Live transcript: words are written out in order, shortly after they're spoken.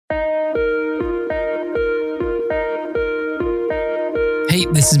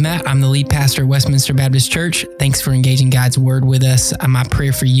This is Matt. I'm the lead pastor at Westminster Baptist Church. Thanks for engaging God's Word with us. My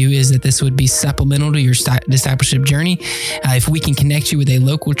prayer for you is that this would be supplemental to your discipleship journey. If we can connect you with a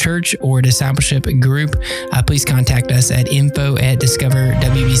local church or a discipleship group, please contact us at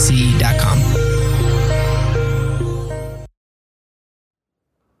info@discoverwbc.com.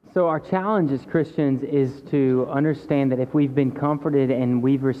 So our challenge as Christians is to understand that if we've been comforted and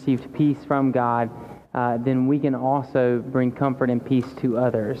we've received peace from God, then we can also bring comfort and peace to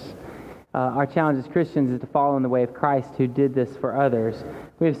others. Our challenge as Christians is to follow in the way of Christ who did this for others.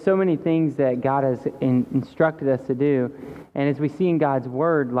 We have so many things that God has instructed us to do, and as we see in God's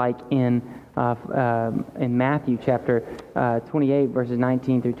Word, like in Matthew chapter 28, verses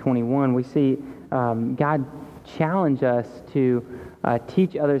 19 through 21, we see God challenge us to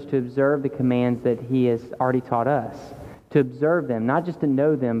teach others to observe the commands that He has already taught us. To observe them, not just to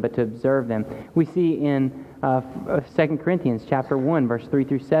know them, but to observe them. We see in 2 Corinthians chapter 1, verse 3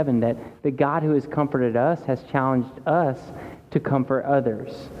 through 7, that the God who has comforted us has challenged us to comfort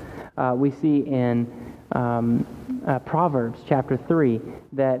others. We see in Proverbs chapter 3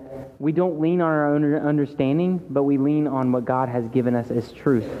 that we don't lean on our own understanding, but we lean on what God has given us as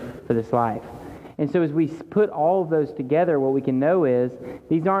truth for this life. And so as we put all of those together, what we can know is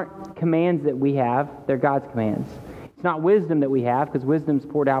these aren't commands that we have, they're God's commands. It's not wisdom that we have, because wisdom's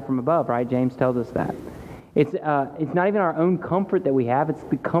poured out from above, right? James tells us that. It's not even our own comfort that we have, it's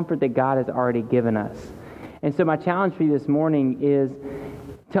the comfort that God has already given us. And so my challenge for you this morning is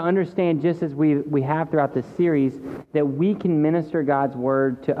to understand, just as we have throughout this series, that we can minister God's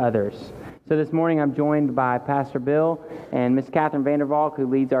Word to others. So this morning I'm joined by Pastor Bill and Miss Catherine Vandervalk, who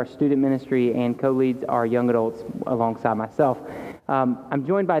leads our student ministry and co-leads our young adults alongside myself. I'm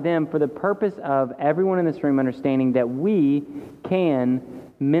joined by them for the purpose of everyone in this room understanding that we can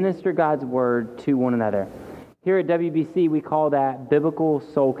minister God's Word to one another. Here at WBC, we call that biblical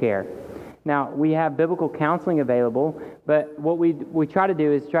soul care. Now, we have biblical counseling available, but what we try to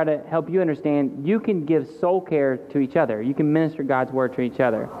do is try to help you understand you can give soul care to each other. You can minister God's Word to each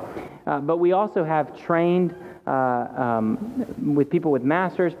other. But we also have trained with people with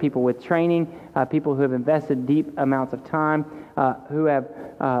masters, people with training, people who have invested deep amounts of time, who have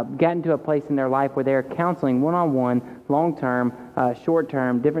gotten to a place in their life where they're counseling one-on-one, long-term,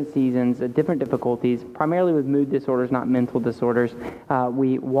 short-term, different seasons, different difficulties, primarily with mood disorders, not mental disorders.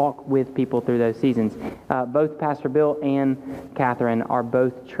 We walk with people through those seasons. Both Pastor Bill and Catherine are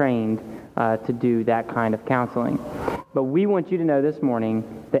both trained to do that kind of counseling. But we want you to know this morning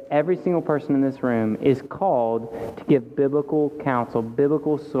that every single person in this room is called to give biblical counsel,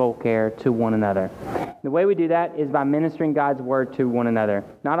 biblical soul care to one another. The way we do that is by ministering God's Word to one another.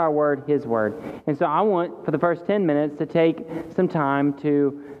 Not our word, His Word. And so I want, for the first 10 minutes, to take some time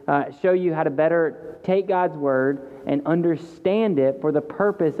to show you how to better take God's Word and understand it for the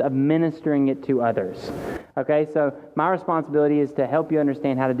purpose of ministering it to others. Okay, so my responsibility is to help you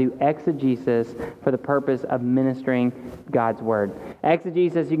understand how to do exegesis for the purpose of ministering God's Word.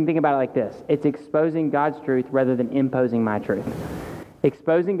 Exegesis, you can think about it like this. It's exposing God's truth rather than imposing my truth.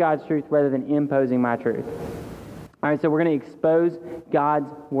 Exposing God's truth rather than imposing my truth. All right, so we're going to expose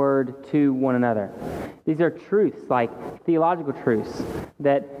God's Word to one another. These are truths, like theological truths,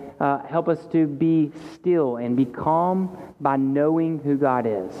 that help us to be still and be calm by knowing who God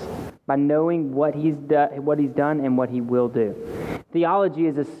is, by knowing what He's done and what He will do. Theology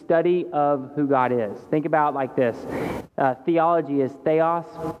is a study of who God is. Think about it like this. Theology is theos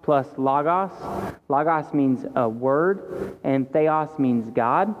plus logos. Logos means a word, and theos means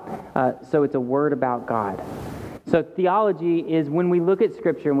God. So it's a word about God. So theology is when we look at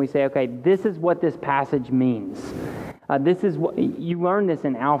Scripture and we say, okay, this is what this passage means. This is what you learn this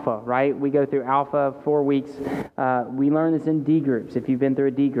in Alpha, right? We go through Alpha 4 weeks. We learn this in D groups, if you've been through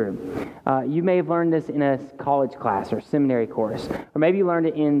a D group. You may have learned this in a college class or seminary course, or maybe you learned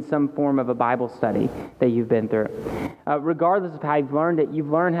it in some form of a Bible study that you've been through. Regardless of how you've learned it, you've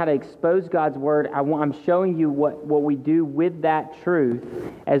learned how to expose God's Word. I'm showing you what we do with that truth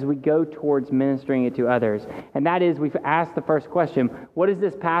as we go towards ministering it to others. And that is, we've asked the first question, what does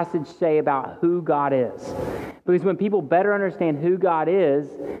this passage say about who God is? Because when people better understand who God is,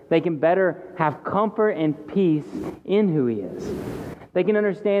 they can better have comfort and peace in who He is. They can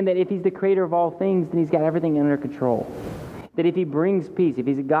understand that if He's the creator of all things, then He's got everything under control. That if He brings peace, if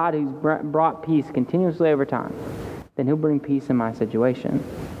He's a God who's brought peace continuously over time, then He'll bring peace in my situation.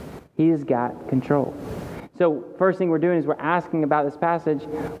 He has got control. So first thing we're doing is we're asking about this passage,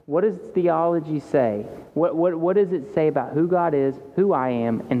 what does theology say? What does it say about who God is, who I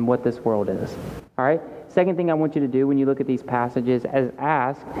am, and what this world is? All right? Second thing I want you to do when you look at these passages is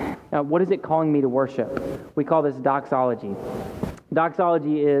ask, what is it calling me to worship? We call this doxology.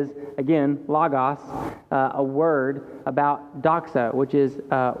 Doxology is, again, logos, a word about doxa, which is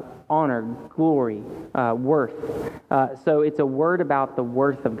honor, glory, worth. So it's a word about the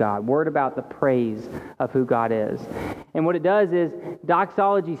worth of God, word about the praise of who God is. And what it does is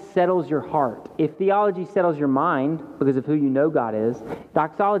doxology settles your heart. If theology settles your mind because of who you know God is,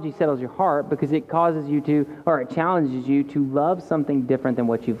 doxology settles your heart because it causes you to, or it challenges you to love something different than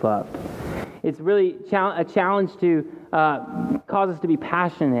what you've loved. It's really a challenge to cause us to be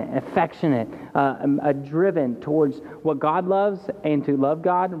passionate, affectionate, driven towards what God loves and to love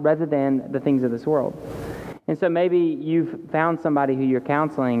God rather than the things of this world. And so maybe you've found somebody who you're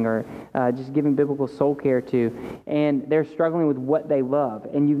counseling or just giving biblical soul care to, and they're struggling with what they love.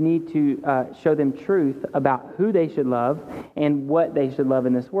 And you need to show them truth about who they should love and what they should love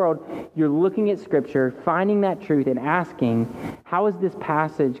in this world. You're looking at Scripture, finding that truth, and asking, how is this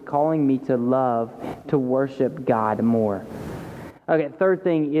passage calling me to love, to worship God more? Okay, third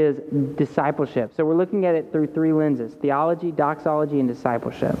thing is discipleship. So we're looking at it through three lenses: theology, doxology, and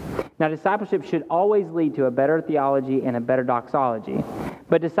discipleship. Now, discipleship should always lead to a better theology and a better doxology.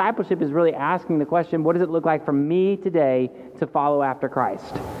 But discipleship is really asking the question, what does it look like for me today to follow after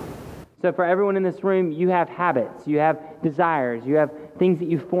Christ? So for everyone in this room, you have habits, you have desires, you have things that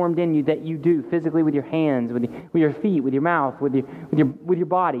you've formed in you that you do physically with your hands, with your feet, with your mouth, with your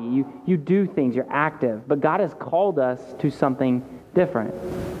body. You do things, you're active. But God has called us to something different.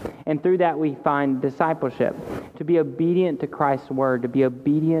 And through that we find discipleship, to be obedient to Christ's word, to be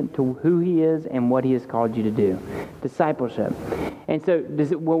obedient to who He is and what He has called you to do. Discipleship. And so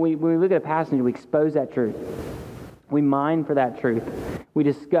when we look at a passage, we expose that truth. We mine for that truth. We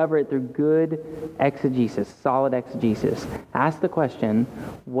discover it through good exegesis, solid exegesis. Ask the question,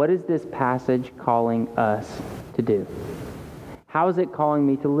 what is this passage calling us to do? How is it calling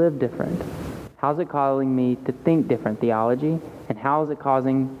me to live different? How is it calling me to think different theology? And how is it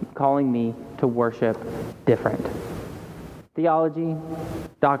calling me to worship different? Theology,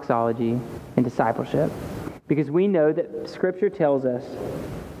 doxology, and discipleship. Because we know that Scripture tells us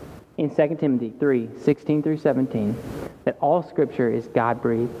in 2 Timothy 3:16-17, that all Scripture is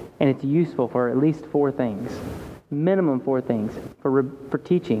God-breathed, and it's useful for at least four things. Minimum four things. For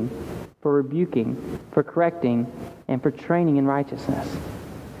teaching, for rebuking, for correcting, and for training in righteousness.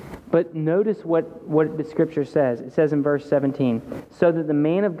 But notice what the Scripture says. It says in verse 17, so that the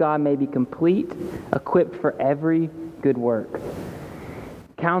man of God may be complete, equipped for every good work.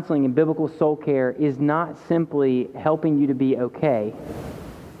 Counseling and biblical soul care is not simply helping you to be okay.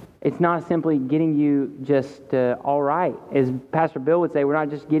 It's not simply getting you just all right. As Pastor Bill would say, we're not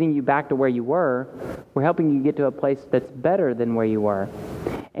just getting you back to where you were. We're helping you get to a place that's better than where you were.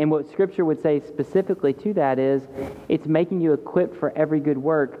 And what Scripture would say specifically to that is it's making you equipped for every good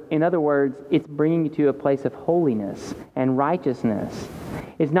work. In other words, it's bringing you to a place of holiness and righteousness.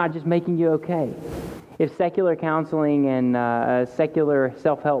 It's not just making you okay. If secular counseling and secular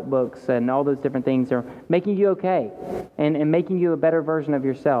self-help books and all those different things are making you okay and making you a better version of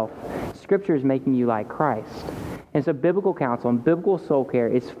yourself, Scripture is making you like Christ. And so biblical counsel and biblical soul care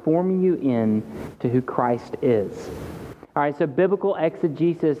is forming you in to who Christ is. All right, so biblical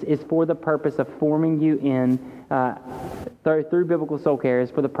exegesis is for the purpose of forming you in, through biblical soul care,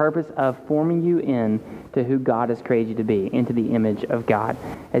 is for the purpose of forming you in to who God has created you to be, into the image of God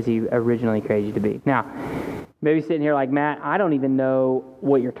as He originally created you to be. Now, maybe sitting here like, Matt, I don't even know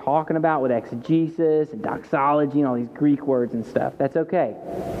what you're talking about with exegesis and doxology and all these Greek words and stuff. That's okay.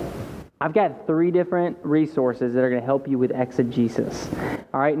 I've got three different resources that are going to help you with exegesis.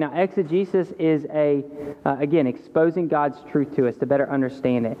 All right, now exegesis is again, exposing God's truth to us to better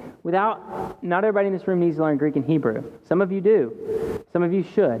understand it. Not everybody in this room needs to learn Greek and Hebrew. Some of you do. Some of you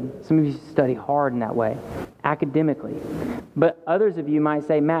should. Some of you study hard in that way, academically. But others of you might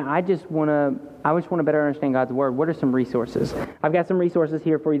say, Matt, I just want to better understand God's Word. What are some resources? I've got some resources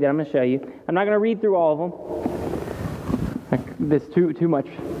here for you that I'm going to show you. I'm not going to read through all of them. This too much.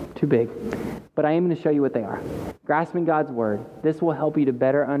 Too big. But I am going to show you what they are. Grasping God's Word. This will help you to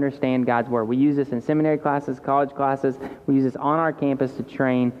better understand God's Word. We use this in seminary classes, college classes. We use this on our campus to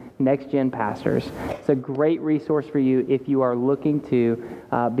train next-gen pastors. It's a great resource for you if you are looking to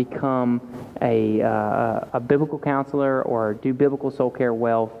become a biblical counselor or do biblical soul care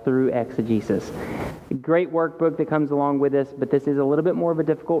well through exegesis. A great workbook that comes along with this, but this is a little bit more of a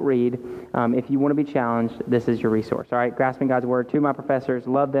difficult read. If you want to be challenged, this is your resource. All right, Grasping God's Word. Two of my professors,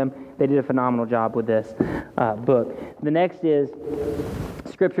 love them. They did a phenomenal job with this book. The next is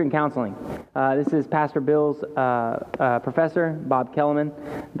Scripture and Counseling. This is Pastor Bill's professor, Bob Kelleman.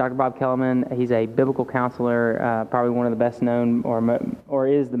 Dr. Bob Kelleman, he's a biblical counselor, probably one of the best known, or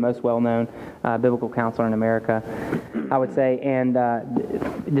is the most well-known biblical counselor in America, I would say. And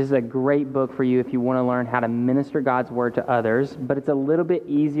this is a great book for you if you want to learn how to minister God's Word to others, but it's a little bit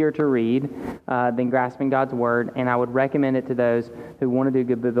easier to read than Grasping God's Word, and I would recommend it to those who want to do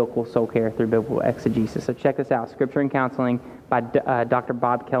good biblical soul care through biblical exegesis. So check this out, Scripture and Counseling by Dr.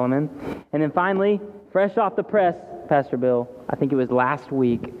 Bob Kelleman. And then finally, fresh off the press, Pastor Bill, I think it was last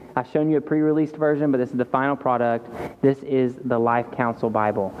week, I've shown you a pre-released version, but this is the final product. This is the Life Counsel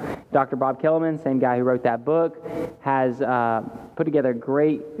Bible. Dr. Bob Kelleman, same guy who wrote that book, has put together a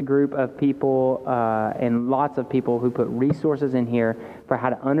great group of people and lots of people who put resources in here for how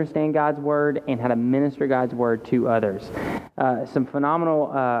to understand God's Word and how to minister God's Word to others. Some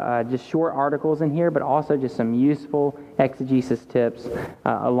phenomenal, just short articles in here, but also just some useful exegesis tips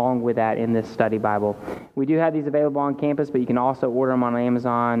along with that in this study Bible. We do have these available on campus, but you can also order them on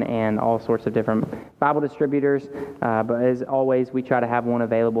Amazon and all sorts of different Bible distributors. But as always, we try to have one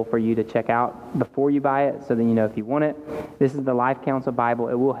available for you to check out before you buy it, so then you know if you want it. This is the Life Counsel Bible.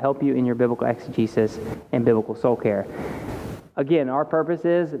 It will help you in your biblical exegesis and biblical soul care. Again, our purpose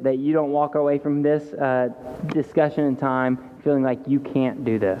is that you don't walk away from this discussion and time feeling like you can't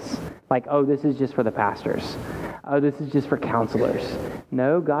do this. Like, oh, this is just for the pastors. Oh, this is just for counselors.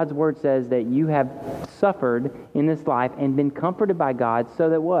 No, God's Word says that you have suffered in this life and been comforted by God so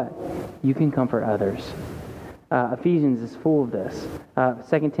that what? You can comfort others. Ephesians is full of this.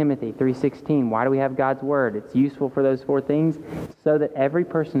 2 Timothy 3:16, why do we have God's Word? It's useful for those four things so that every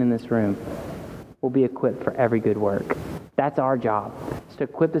person in this room will be equipped for every good work. That's our job, is to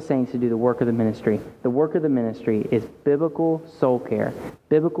equip the saints to do the work of the ministry. The work of the ministry is biblical soul care,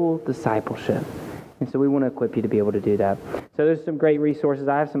 biblical discipleship. And so we want to equip you to be able to do that. So there's some great resources.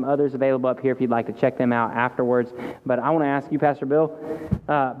 I have some others available up here if you'd like to check them out afterwards. But I want to ask you, Pastor Bill,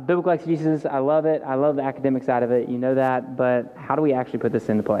 biblical exegesis, I love it. I love the academic side of it. You know that. But how do we actually put this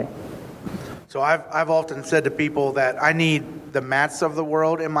into play? So I've often said to people that I need the Matts of the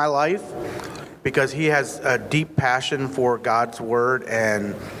world in my life, because he has a deep passion for God's Word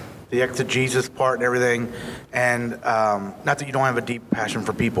and the exegesis part and everything. And not that you don't have a deep passion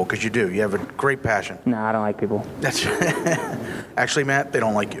for people, because you do. You have a great passion. No, I don't like people. That's actually, Matt, they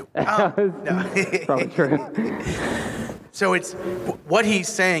don't like you. No. Probably true. So it's what he's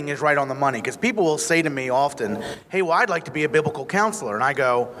saying is right on the money, because people will say to me often, hey, well, I'd like to be a biblical counselor. And I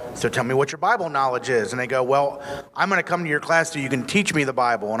go, so tell me what your Bible knowledge is. And they go, well, I'm going to come to your class so you can teach me the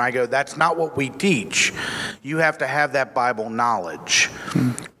Bible. And I go, that's not what we teach. You have to have that Bible knowledge.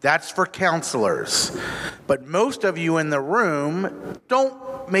 That's for counselors. But most of you in the room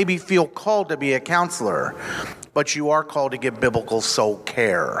don't maybe feel called to be a counselor, but you are called to give biblical soul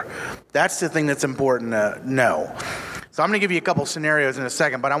care. That's the thing that's important to know. So I'm going to give you a couple scenarios in a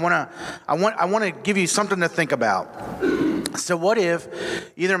second, but I want to give you something to think about. So what if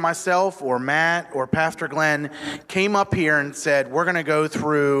either myself or Matt or Pastor Glenn came up here and said, we're going to go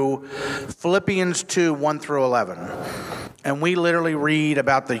through Philippians 2, 1 through 11. And we literally read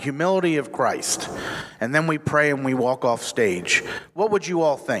about the humility of Christ. And then we pray and we walk off stage. What would you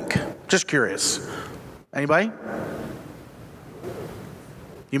all think? Just curious. Anybody?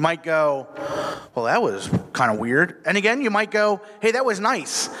 You might go, well, that was kind of weird. And again, you might go, hey, that was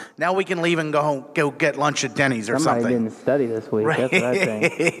nice. Now we can leave and go get lunch at Denny's or something. Somebody didn't study this week. Right. That's what I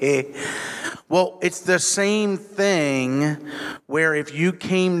think. Well, it's the same thing where if you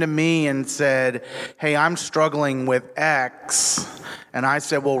came to me and said, hey, I'm struggling with X, and I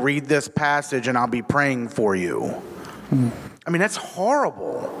said, well, read this passage and I'll be praying for you. I mean, that's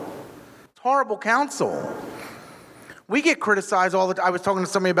horrible. It's horrible counsel. We get criticized all the time. I was talking to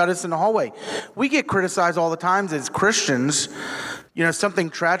somebody about this in the hallway. We get criticized all the time as Christians. You know, something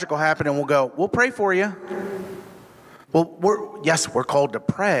tragic will happen and we'll go, we'll pray for you. Well, we're called to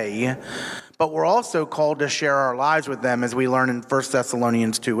pray, but we're also called to share our lives with them, as we learn in 1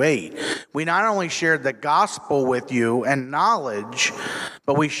 Thessalonians 2:8. We not only shared the gospel with you and knowledge,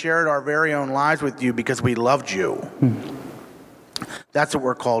 but we shared our very own lives with you because we loved you. That's what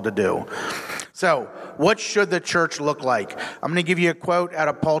we're called to do. So, what should the church look like? I'm going to give you a quote out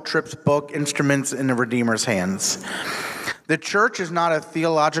of Paul Tripp's book, Instruments in the Redeemer's Hands. The church is not a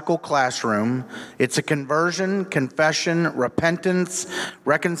theological classroom. It's a conversion, confession, repentance,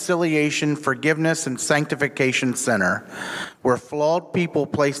 reconciliation, forgiveness, and sanctification center where flawed people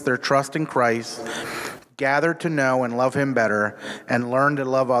place their trust in Christ, gather to know and love him better, and learn to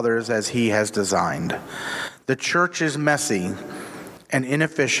love others as he has designed. The church is messy and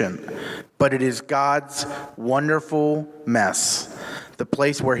inefficient, but it is God's wonderful mess. the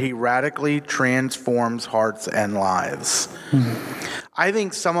place where he radically transforms hearts and lives. I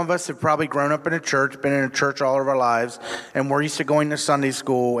think some of us have probably grown up in a church, been in a church all of our lives, and we're used to going to Sunday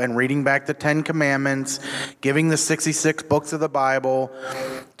school and reading back the 10 Commandments, giving the 66 books of the Bible,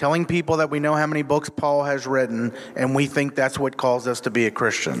 telling people that we know how many books Paul has written, and we think that's what calls us to be a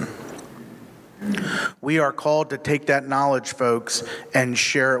Christian. We are called to take that knowledge, folks, and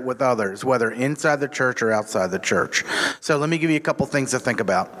share it with others, whether inside the church or outside the church. So let me give you a couple things to think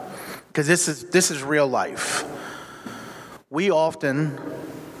about, because this is real life. We often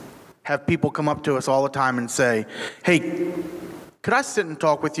have people come up to us all the time and say, hey, could I sit and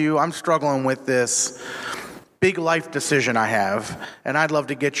talk with you? I'm struggling with this big life decision I have, and I'd love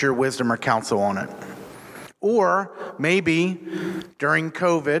to get your wisdom or counsel on it. Or maybe during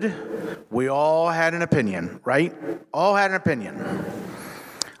COVID, we all had an opinion, right? All had an opinion.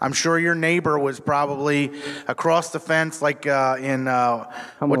 I'm sure your neighbor was probably across the fence, like in Home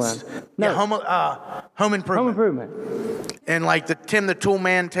Improvement. Home Improvement. And like the Tim the Tool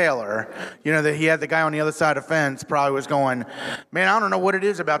Man Taylor, that he had the guy on the other side of the fence probably was going, man, I don't know what it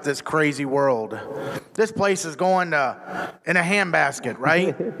is about this crazy world. This place is going in a handbasket,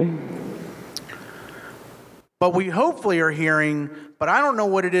 right? But we hopefully are hearing, but I don't know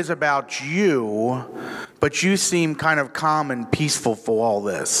what it is about you, but you seem kind of calm and peaceful for all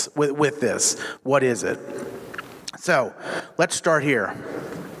this, with this. What is it? So let's start here.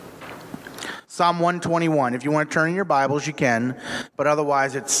 Psalm 121. If you want to turn in your Bibles, you can, but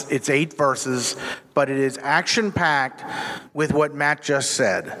otherwise it's 8 verses, but it is action-packed with what Matt just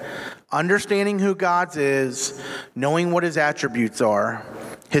said. Understanding who God is, knowing what his attributes are,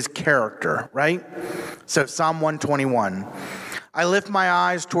 his character, right? So Psalm 121. I lift my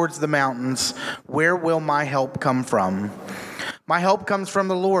eyes towards the mountains. Where will my help come from? My help comes from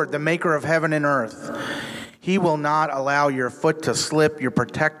the Lord, the maker of heaven and earth. He will not allow your foot to slip. Your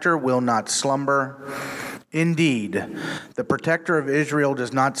protector will not slumber. Indeed, the protector of Israel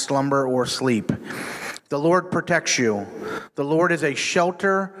does not slumber or sleep. The Lord protects you. The Lord is a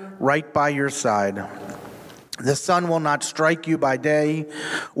shelter right by your side. The sun will not strike you by day,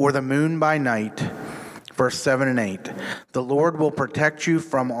 or the moon by night. Verse 7 and 8. The Lord will protect you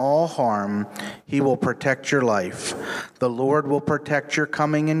from all harm. He will protect your life. The Lord will protect your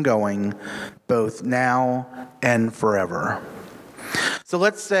coming and going, both now and forever. So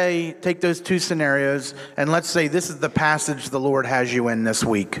let's say, take those two scenarios, and let's say this is the passage the Lord has you in this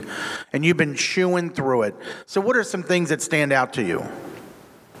week, and you've been chewing through it. So what are some things that stand out to you?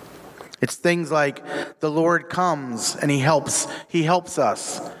 It's things like the Lord comes and he helps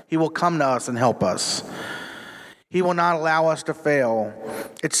us. He will come to us and help us. He will not allow us to fail.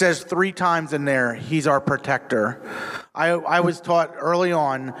 It says 3 times in there, he's our protector. I was taught early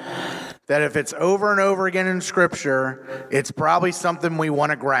on that if it's over and over again in Scripture, it's probably something we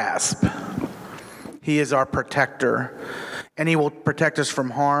want to grasp. He is our protector, and he will protect us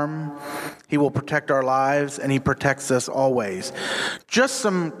from harm. He will protect our lives, and he protects us always. Just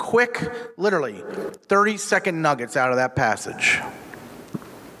some quick, literally 30-second nuggets out of that passage.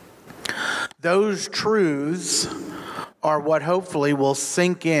 Those truths are what hopefully will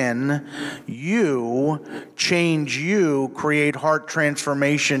sink in you, change you, create heart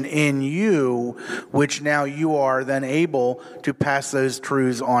transformation in you, which now you are then able to pass those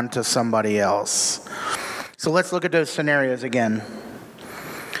truths on to somebody else. So let's look at those scenarios again.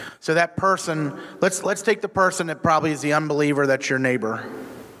 So that person, let's take the person that probably is the unbeliever that's your neighbor.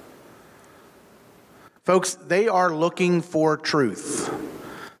 Folks, they are looking for truth.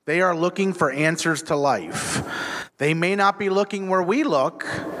 They are looking for answers to life. They may not be looking where we look,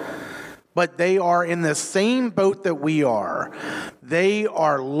 but they are in the same boat that we are. They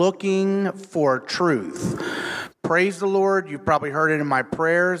are looking for truth. Praise the Lord. You've probably heard it in my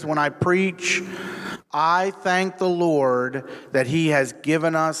prayers when I preach. I thank the Lord that he has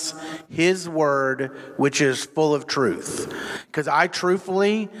given us his word, which is full of truth. Because I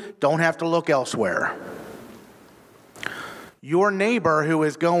truthfully don't have to look elsewhere. Your neighbor who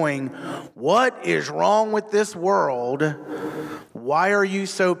is going, what is wrong with this world? Why are you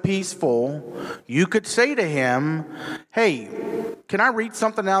so peaceful? You could say to him, hey, can I read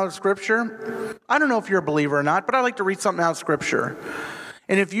something out of Scripture? I don't know if you're a believer or not, but I'd like to read something out of Scripture.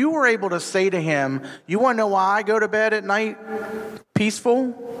 And if you were able to say to him, you want to know why I go to bed at night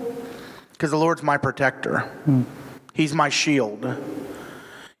peaceful? Because the Lord's my protector. He's my shield.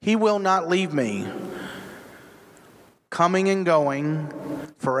 He will not leave me. Coming and going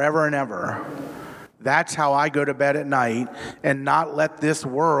forever and ever. That's how I go to bed at night and not let this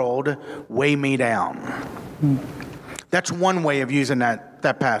world weigh me down. That's one way of using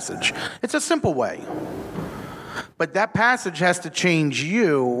that passage. It's a simple way. But that passage has to change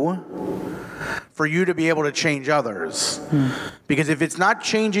you for you to be able to change others. Because if it's not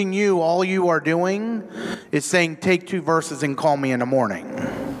changing you, all you are doing is saying, take 2 verses and call me in the morning.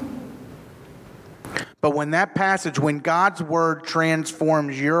 But when that passage, when God's word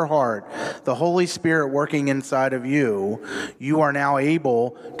transforms your heart, the Holy Spirit working inside of you, you are now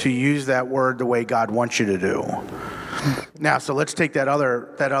able to use that word the way God wants you to do. Now, so let's take that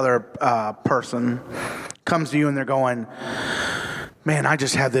other person comes to you and they're going, man, I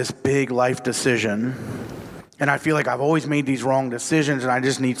just had this big life decision, and I feel like I've always made these wrong decisions, and I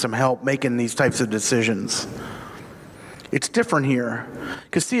just need some help making these types of decisions. It's different here.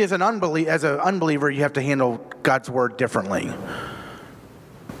 Because see, as an unbeliever, you have to handle God's word differently.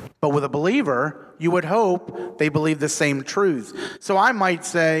 But with a believer, you would hope they believe the same truths. So I might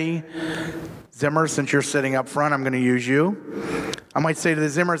say, Zimmer, since you're sitting up front, I'm going to use you. I might say to the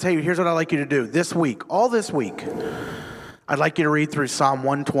Zimmers, hey, here's what I'd like you to do. This week, all this week, I'd like you to read through Psalm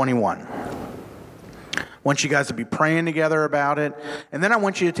 121. I want you guys to be praying together about it. And then I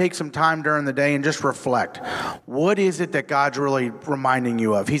want you to take some time during the day and just reflect. What is it that God's really reminding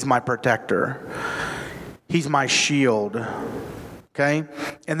you of? He's my protector. He's my shield. Okay?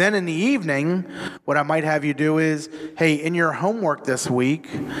 And then in the evening, what I might have you do is, hey, in your homework this week,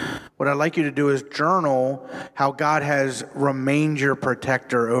 what I'd like you to do is journal how God has remained your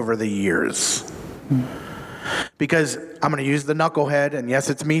protector over the years. Because I'm going to use the knucklehead, and yes,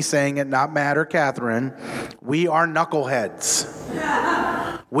 it's me saying it, not Matt or Catherine. We are knuckleheads.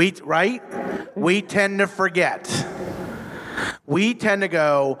 We tend to forget. We tend to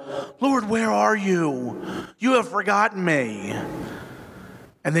go, Lord, where are you? You have forgotten me.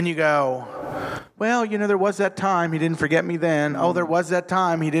 And then you go, well, there was that time he didn't forget me then. Oh, there was that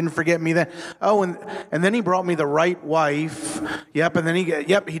time he didn't forget me then. Oh, and then he brought me the right wife. Yep, and then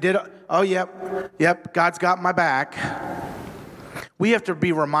he did. Oh, yep, God's got my back. We have to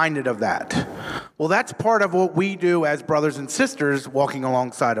be reminded of that. Well, that's part of what we do as brothers and sisters walking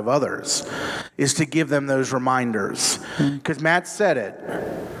alongside of others, is to give them those reminders. Because Matt said it.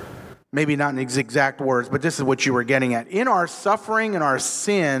 Maybe not in his exact words, but this is what you were getting at. In our suffering and our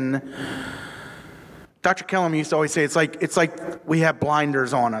sin, Dr. Kellum used to always say, it's like we have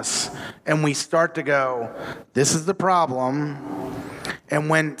blinders on us, and we start to go, this is the problem. And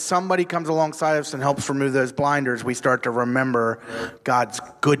when somebody comes alongside us and helps remove those blinders, we start to remember God's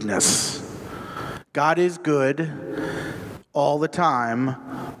goodness. God is good all the time.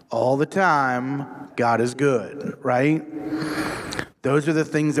 All the time, God is good, right? Those are the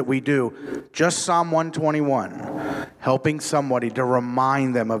things that we do. Just Psalm 121, helping somebody to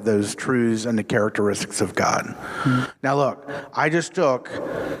remind them of those truths and the characteristics of God. Mm-hmm. Now look, I just took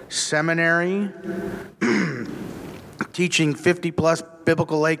seminary, teaching 50-plus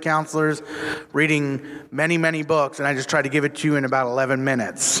biblical lay counselors, reading many, many books, and I just tried to give it to you in about 11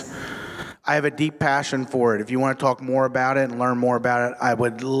 minutes. I have a deep passion for it. If you want to talk more about it and learn more about it, I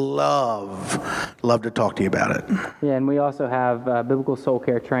would love to talk to you about it. Yeah, and we also have biblical soul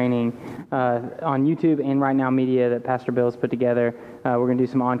care training on YouTube and Right Now Media that Pastor Bill has put together. We're going to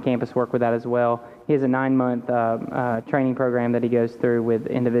do some on-campus work with that as well. He has a 9-month training program that he goes through with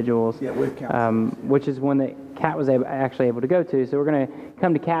individuals, with which is one that Kat was actually able to go to. So we're going to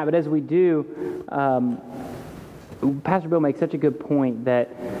come to Kat, but as we do, Pastor Bill makes such a good point that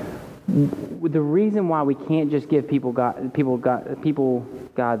the reason why we can't just give people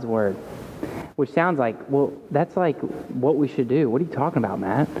God's word, which sounds like, well, that's like what we should do. What are you talking about,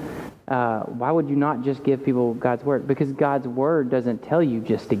 Matt? Why would you not just give people God's word? Because God's word doesn't tell you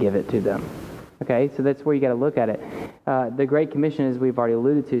just to give it to them. Okay, so that's where you got to look at it. The Great Commission, as we've already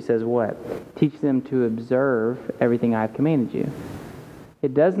alluded to, says what? Teach them to observe everything I've commanded you.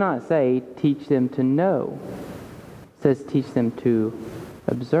 It does not say teach them to know. It says teach them to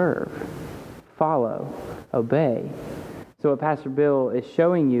observe, follow, obey. So what Pastor Bill is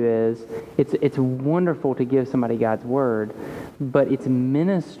showing you is it's wonderful to give somebody God's word, but it's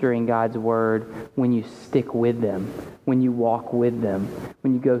ministering God's word when you stick with them, when you walk with them,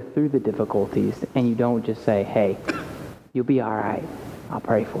 when you go through the difficulties, and you don't just say, hey, you'll be all right, I'll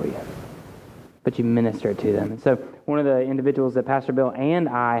pray for you. But you minister to them. And so one of the individuals that Pastor Bill and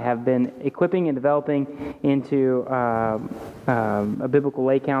I have been equipping and developing into a biblical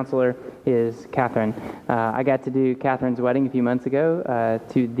lay counselor is Catherine. I got to do Catherine's wedding a few months ago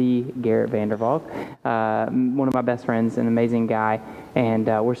to the Garrett Vandervalk, one of my best friends, an amazing guy. And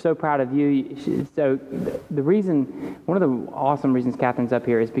we're so proud of you. So one of the awesome reasons Catherine's up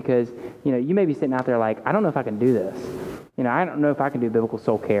here is because, you may be sitting out there like, I don't know if I can do this. I don't know if I can do biblical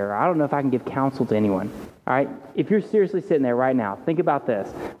soul care. I don't know if I can give counsel to anyone. All right, if you're seriously sitting there right now, think about this.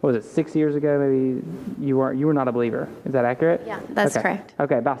 What was it, 6 years ago? Maybe you were not a believer. Is that accurate? Yeah, that's correct.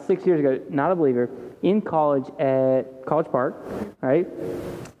 Okay, about 6 years ago, not a believer, in college at College Park, right?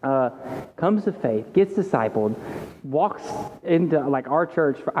 Comes to faith, gets discipled, walks into like our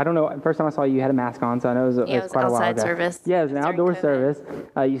church. I don't know. First time I saw you, you had a mask on, so I know it was quite a while ago. Outside service. Yeah, it was an outdoor service.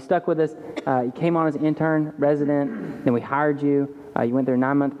 You stuck with us. You came on as intern, resident. Then we hired you. You went through a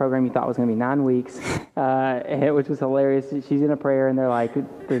 9-month program you thought was going to be 9 weeks, which was hilarious. She's in a prayer, and they're like,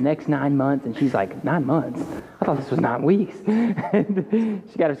 the next 9 months, and she's like, 9 months? I thought this was 9 weeks.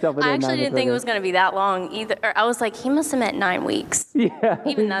 She got herself in. I actually didn't think it was going to be that long either. I was like, he must have meant 9 weeks. Yeah.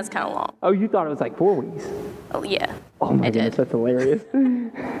 Even that's kind of long. Oh, you thought it was like 4 weeks? Oh, yeah. Oh, my goodness, that's hilarious.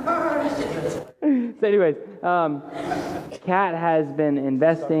 So anyways, Kat has been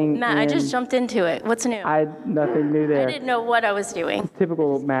investing Matt, I just jumped into it. What's new? Nothing new there. I didn't know what I was doing.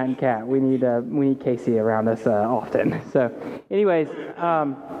 Typical Matt and Kat. We need Casey around us often. So anyways,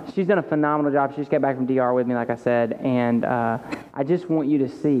 she's done a phenomenal job. She just got back from DR with me, like I said, and I just want you to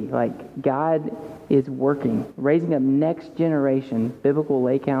see, like, God is working, raising up next generation biblical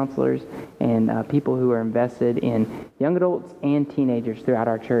lay counselors and people who are invested in young adults and teenagers throughout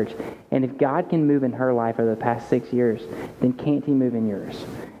our church. And if God can move in her life over the past 6 years, then can't he move in yours?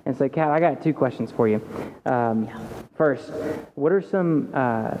 And so, Kat, I got 2 questions for you. First, what are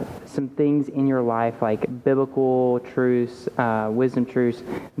some things in your life, like biblical truths, wisdom truths,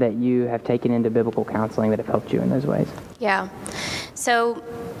 that you have taken into biblical counseling that have helped you in those ways? Yeah. So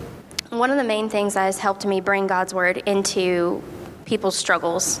one of the main things that has helped me bring God's word into people's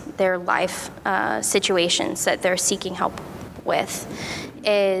struggles, their life situations that they're seeking help with,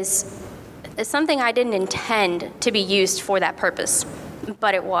 is something I didn't intend to be used for that purpose,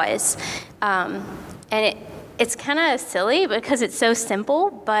 but it was. And it's kind of silly because it's so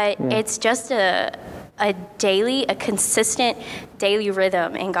simple, but it's just a consistent daily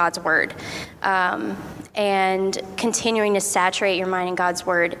rhythm in God's word. And continuing to saturate your mind in God's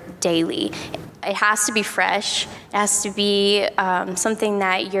word daily. It has to be fresh. It has to be something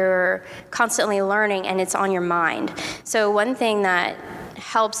that you're constantly learning and it's on your mind. So one thing that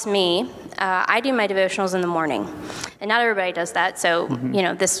helps me, I do my devotionals in the morning. And not everybody does that. So,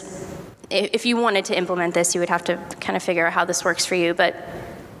 if you wanted to implement this, you would have to kind of figure out how this works for you. But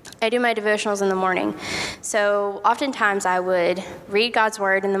I do my devotionals in the morning. So oftentimes I would read God's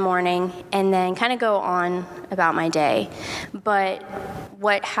word in the morning and then kind of go on about my day. But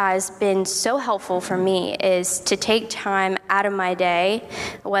what has been so helpful for me is to take time out of my day,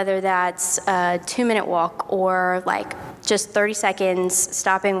 whether that's a 2-minute walk or like just 30 seconds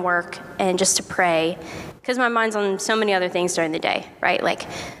stopping work and just to pray. Because my mind's on so many other things during the day, right? Like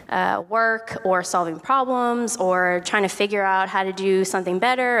work or solving problems or trying to figure out how to do something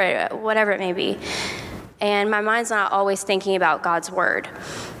better, or whatever it may be. And my mind's not always thinking about God's word.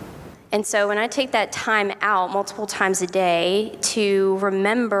 And so when I take that time out multiple times a day to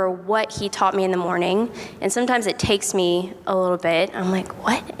remember what he taught me in the morning, and sometimes it takes me a little bit, I'm like,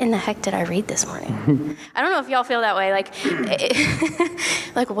 what in the heck did I read this morning? I don't know if y'all feel that way. Like,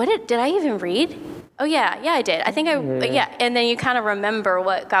 did I even read? Oh, yeah, I did. I think And then you kind of remember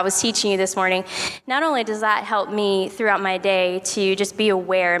what God was teaching you this morning. Not only does that help me throughout my day to just be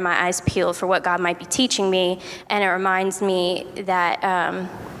aware and my eyes peeled for what God might be teaching me, and it reminds me that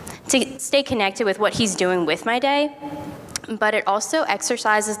to stay connected with what he's doing with my day, but it also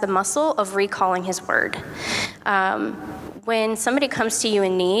exercises the muscle of recalling his word. When somebody comes to you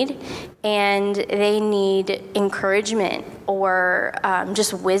in need and they need encouragement or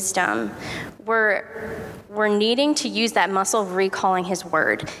just wisdom, we're needing to use that muscle of recalling his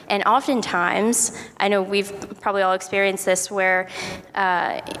word. And oftentimes, I know we've probably all experienced this, where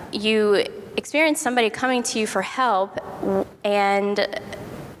you experience somebody coming to you for help and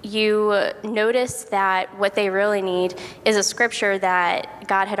you notice that what they really need is a scripture that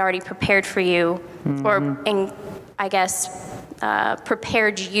God had already prepared for you,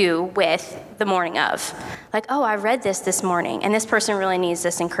 prepared you with the morning of. Like, oh, I read this morning, and this person really needs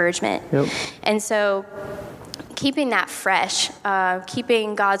this encouragement. Yep. And so keeping that fresh,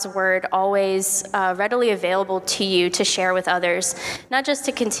 keeping God's word always readily available to you to share with others, not just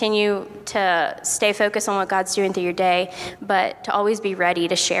to continue to stay focused on what God's doing through your day, but to always be ready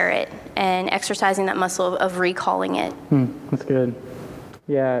to share it and exercising that muscle of recalling it. That's good.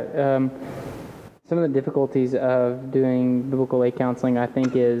 Yeah. Some of the difficulties of doing biblical lay counseling, I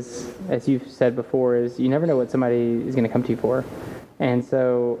think, is, as you've said before, is you never know what somebody is going to come to you for. And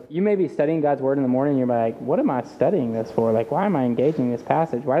so you may be studying God's word in the morning, and you're like, what am I studying this for? Like, why am I engaging this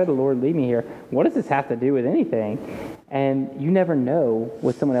passage? Why did the Lord lead me here? What does this have to do with anything? And you never know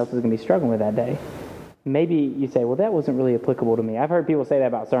what someone else is going to be struggling with that day. maybe you say, well, that wasn't really applicable to me. I've heard people say that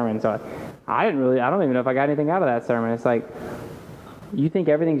about sermons. So I don't even know if I got anything out of that sermon. It's like, you think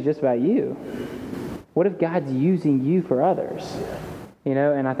everything's just about you. What if God's using you for others? You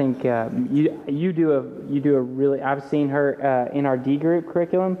know, and I think you do a really. I've seen her in our D group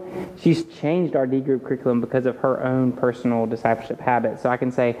curriculum. She's changed our D group curriculum because of her own personal discipleship habits. So I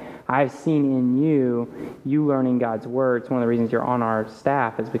can say, I've seen in you learning God's word. It's one of the reasons you're on our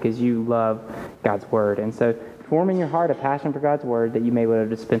staff is because you love God's word. And so form in your heart a passion for God's word that you may be able to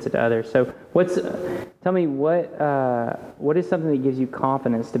dispense it to others. So tell me what is something that gives you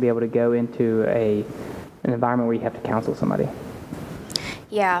confidence to be able to go into an environment where you have to counsel somebody?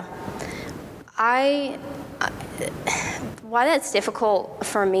 Yeah. Why that's difficult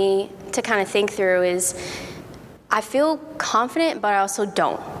for me to kind of think through is I feel confident, but I also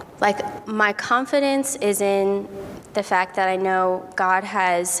don't. Like, my confidence is in the fact that I know God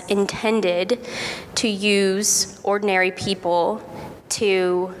has intended to use ordinary people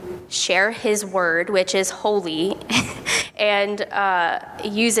to share his word, which is holy, and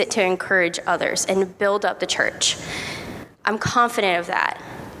use it to encourage others and build up the church. I'm confident of that.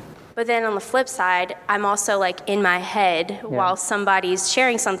 But then on the flip side, I'm also like in my head while somebody's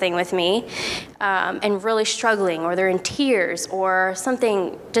sharing something with me and really struggling, or they're in tears, or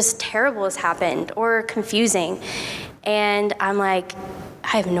something just terrible has happened, or confusing. And I'm like,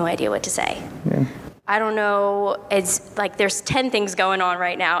 I have no idea what to say. Yeah. I don't know. It's like there's 10 things going on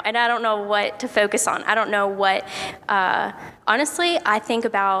right now, and I don't know what to focus on. I don't know what, honestly, I think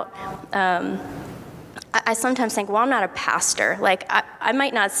about, I sometimes think, well, I'm not a pastor. Like, I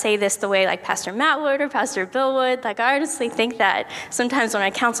might not say this the way like Pastor Matt would or Pastor Bill would. Like, I honestly think that sometimes when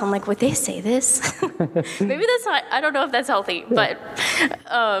I counsel, I'm like, would they say this? Maybe that's not, I don't know if that's healthy, but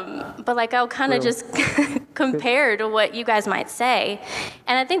like I'll kind of just compare to what you guys might say.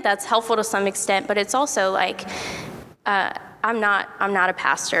 And I think that's helpful to some extent, but it's also like, I'm not a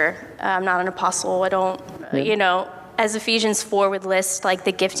pastor. I'm not an apostle. I don't, you know, as Ephesians 4 would list like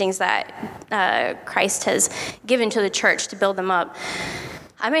the giftings that Christ has given to the church to build them up.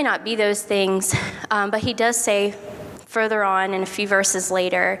 I may not be those things, but he does say further on in a few verses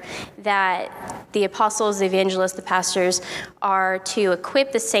later that the apostles, the evangelists, the pastors are to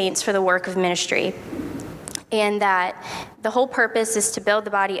equip the saints for the work of ministry, and that the whole purpose is to build the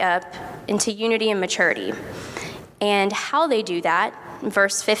body up into unity and maturity. And how they do that,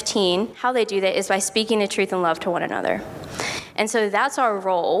 verse 15, how they do that is by speaking the truth in love to one another. And so that's our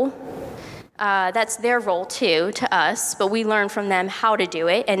role. That's their role too, to us, but we learn from them how to do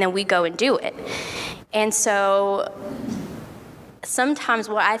it, and then we go and do it. And so sometimes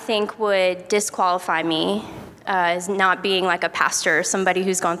what I think would disqualify me is not being like a pastor or somebody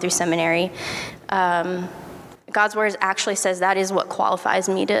who's gone through seminary. God's word actually says that is what qualifies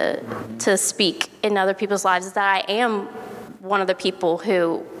me to speak in other people's lives, is that I am one of the people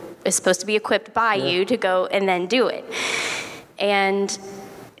who is supposed to be equipped by you to go and then do it. And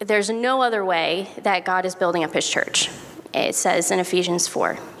there's no other way that God is building up his church. It says in Ephesians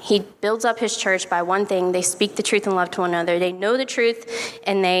 4, he builds up his church by one thing: they speak the truth in love to one another. They know the truth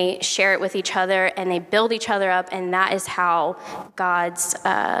and they share it with each other, and they build each other up, and that is how God's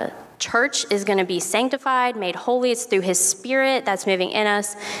church is going to be sanctified, made holy. It's through his spirit that's moving in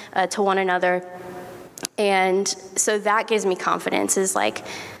us to one another. And so that gives me confidence, is like,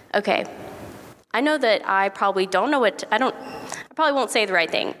 okay, I know that I probably don't know I probably won't say the right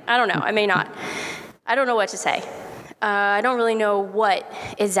thing. I don't know. I may not. I don't know what to say. I don't really know what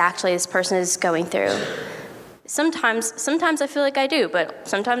exactly this person is going through. Sometimes I feel like I do, but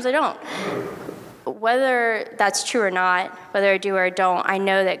sometimes I don't. Whether that's true or not, whether I do or I don't, I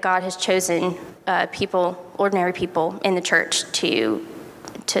know that God has chosen people, ordinary people in the church to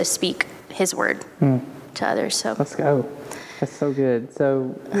speak his word to others. So let's go. That's so good. So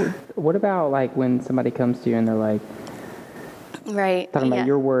what about like when somebody comes to you and they're like, right, talking about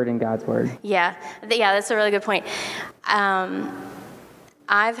your word and God's word? Yeah, that's a really good point.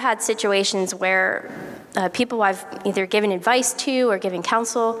 I've had situations where people I've either given advice to or given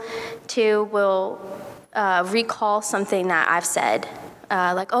counsel to will recall something that I've said.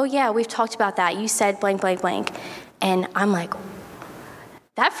 Like, oh yeah, we've talked about that. You said blank, blank, blank. And I'm like,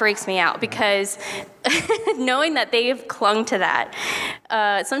 that freaks me out, because knowing that they've clung to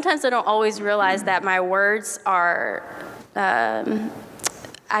that, sometimes I don't always realize that my words are,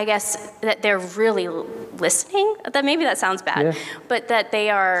 I guess, that they're really listening. That maybe that sounds bad, but that they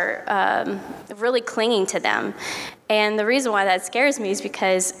are really clinging to them. And the reason why that scares me is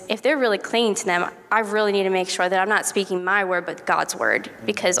because if they're really clinging to them, I really need to make sure that I'm not speaking my word, but God's word,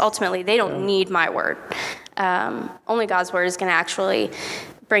 because ultimately they don't need my word. Only God's word is going to actually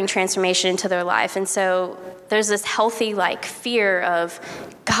bring transformation into their life. And so there's this healthy like fear of,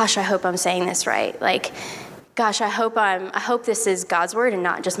 gosh, I hope I'm saying this right. Like, gosh, I hope this is God's word and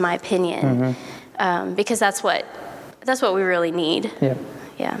not just my opinion. Because that's what we really need. Yeah.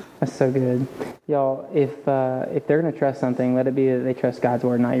 Yeah. That's so good. Y'all, if they're going to trust something, let it be that they trust God's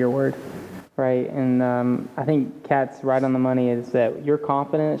word, not your word. Right? And I think Kat's right on the money is that your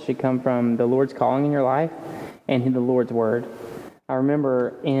confidence should come from the Lord's calling in your life and the Lord's word. I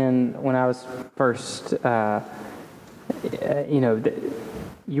remember when I was first,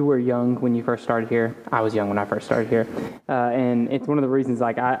 you were young when you first started here. I was young when I first started here. And it's one of the reasons,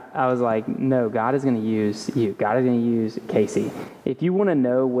 like, I was like, no, God is going to use you. God is going to use Casey. If you want to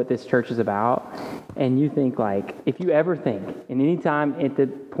know what this church is about, and you think, like, if you ever think, and any time at the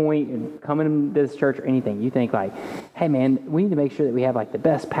point coming to this church or anything, you think, like, hey, man, we need to make sure that we have, like, the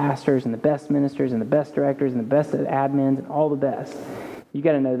best pastors and the best ministers and the best directors and the best admins and all the best. You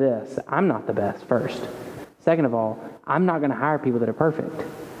got to know this. I'm not the best, first. Second of all, I'm not going to hire people that are perfect.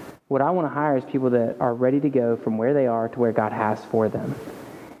 What I want to hire is people that are ready to go from where they are to where God has for them.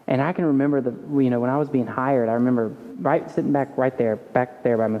 And I can remember when I was being hired, I remember sitting back there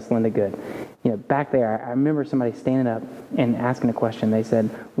by Miss Linda Good. Back there, I remember somebody standing up and asking a question. They said,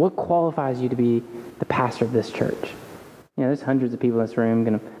 what qualifies you to be the pastor of this church? There's hundreds of people in this room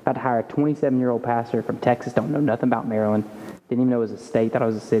about to hire a 27-year-old pastor from Texas, don't know nothing about Maryland, didn't even know it was a state, thought it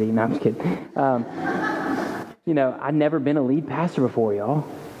was a city. No, I'm just kidding. I'd never been a lead pastor before, y'all.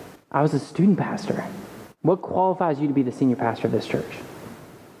 I was a student pastor. What qualifies you to be the senior pastor of this church?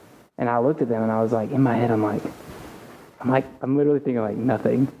 And I looked at them and I was like, in my head, I'm literally thinking like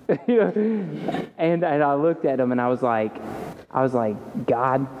nothing. And I looked at them and I was like,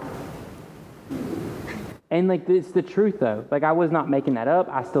 God. And like, it's the truth though. Like, I was not making that up.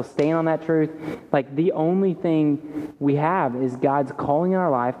 I still stand on that truth. Like, the only thing we have is God's calling in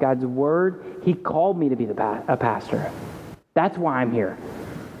our life, God's word. He called me to be a pastor. That's why I'm here.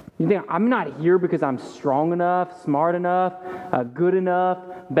 You think I'm not here because I'm strong enough, smart enough, good enough,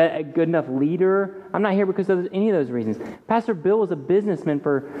 a good enough leader. I'm not here because of any of those reasons. Pastor Bill was a businessman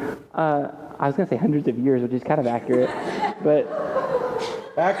for, I was going to say hundreds of years, which is kind of accurate, but...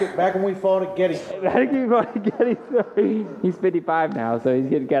 Back when we fought at Gettysburg. Back when we fought at Gettysburg. He's 55 now, so he's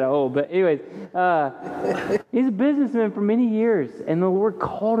getting kind of old. But anyways, he's a businessman for many years, and the Lord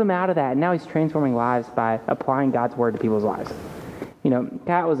called him out of that, and now he's transforming lives by applying God's word to people's lives.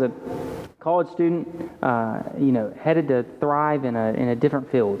 Kat was a college student, headed to thrive in a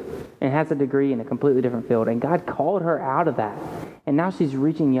different field, and has a degree in a completely different field, and God called her out of that. And now she's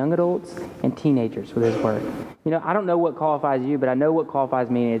reaching young adults and teenagers with his word. I don't know what qualifies you, but I know what qualifies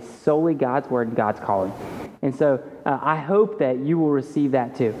me, and it's solely God's word and God's calling. And so I hope that you will receive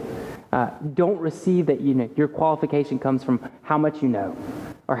that too. Don't receive that your qualification comes from how much you know,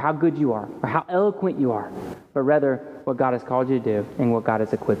 or how good you are, or how eloquent you are, but rather what God has called you to do and what God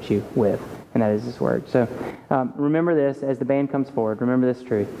has equipped you with, and that is his word. So remember this as the band comes forward. Remember this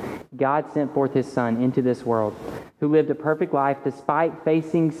truth. God sent forth his son into this world, who lived a perfect life despite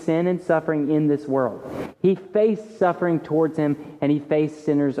facing sin and suffering in this world. He faced suffering towards him, and he faced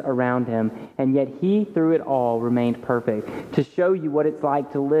sinners around him, and yet he, through it all, remained perfect, to show you what it's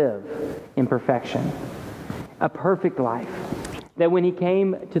like to live in perfection. A perfect life. That when he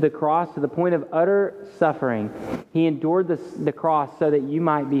came to the cross, to the point of utter suffering, he endured the cross so that you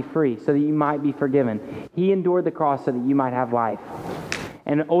might be free, so that you might be forgiven. He endured the cross so that you might have life.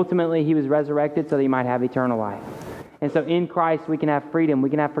 And ultimately, he was resurrected so that you might have eternal life. And so in Christ, we can have freedom, we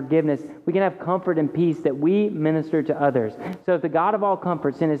can have forgiveness, we can have comfort and peace that we minister to others. So if the God of all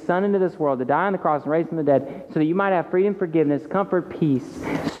comfort sent his son into this world to die on the cross and raise from the dead so that you might have freedom, forgiveness, comfort, peace,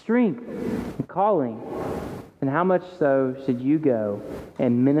 strength, and calling, then how much so should you go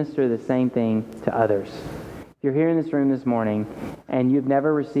and minister the same thing to others? If you're here in this room this morning and you've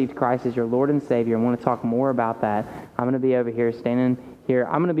never received Christ as your Lord and Savior and want to talk more about that, I'm going to be over here standing here.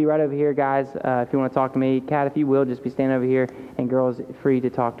 I'm going to be right over here, guys, if you want to talk to me. Kat, if you will, just be standing over here, and girls, free to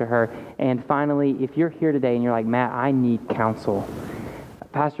talk to her. And finally, if you're here today and you're like, Matt, I need counsel,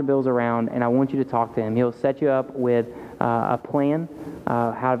 Pastor Bill's around, and I want you to talk to him. He'll set you up with a plan,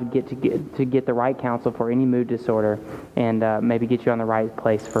 how to get the right counsel for any mood disorder, and maybe get you on the right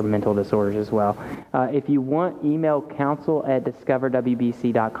place for mental disorders as well. If you want, email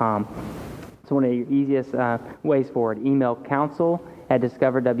counsel@discoverwbc.com. It's one of your easiest ways forward. Email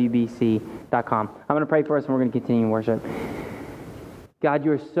counsel@discoverwbc.com. I'm going to pray for us, and we're going to continue in worship. God,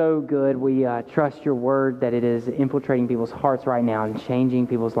 you're so good. We trust your word that it is infiltrating people's hearts right now and changing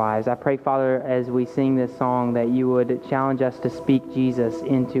people's lives. I pray, Father, as we sing this song, that you would challenge us to speak Jesus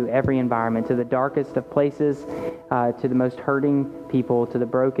into every environment, to the darkest of places, to the most hurting people, to the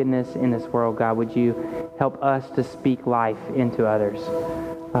brokenness in this world. God, would you help us to speak life into others?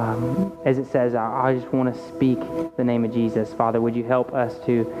 As it says, I just want to speak the name of Jesus. Father, would you help us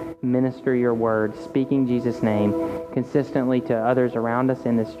to minister your word, speaking Jesus' name consistently to others around us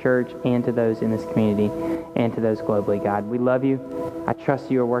in this church and to those in this community and to those globally, God. We love you. I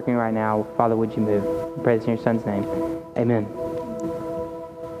trust you are working right now. Father, would you move? I pray this in your son's name. Amen.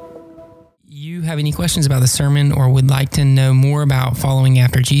 You have any questions about the sermon or would like to know more about following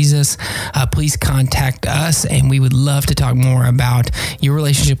after Jesus, please contact us, and we would love to talk more about your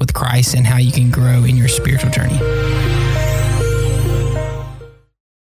relationship with Christ and how you can grow in your spiritual journey.